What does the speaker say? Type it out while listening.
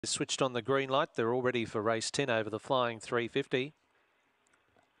Switched on the green light. They're all ready for race 10 over the flying 350.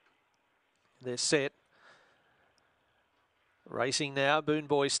 They're set. Racing now, Boon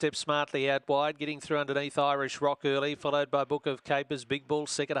Boy steps smartly out wide, getting through underneath Irish Rock early, followed by Book of Capers. Big Bull,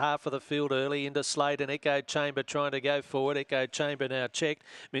 second half of the field early, into Slade and Echo Chamber trying to go forward. Echo Chamber now checked.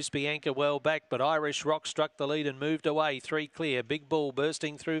 Miss Bianca well back, but Irish Rock struck the lead and moved away. 3 clear. Big Bull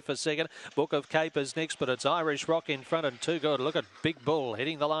bursting through for second. Book of Capers next, but it's Irish Rock in front and 2 good. Look at Big Bull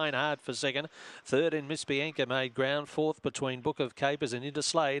hitting the line hard for second. Third in Miss Bianca made ground. Fourth between Book of Capers and into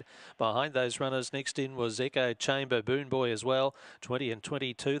Slade. Behind those runners next in was Echo Chamber, Boon Boy as well. 20 and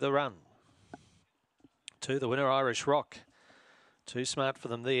 22 the run. 2 the winner, Irish Rock. Too smart for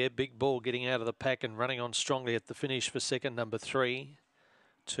them there. Big Bull getting out of the pack and running on strongly at the finish for second, number 3.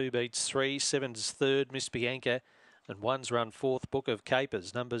 2 beats 3, 7's third, Miss Bianca, and 1's run fourth, Book of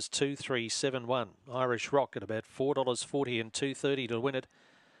Capers. Numbers 2, 3, 7, 1. Irish Rock at about $4.40 and $2.30 to win it.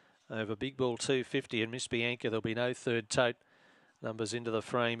 Over Big Bull $2.50 and Miss Bianca, there'll be no third tote. Numbers into the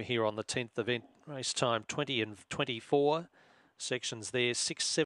frame here on the 10th event. Race time 20 and 24. Sections there, 6, 7.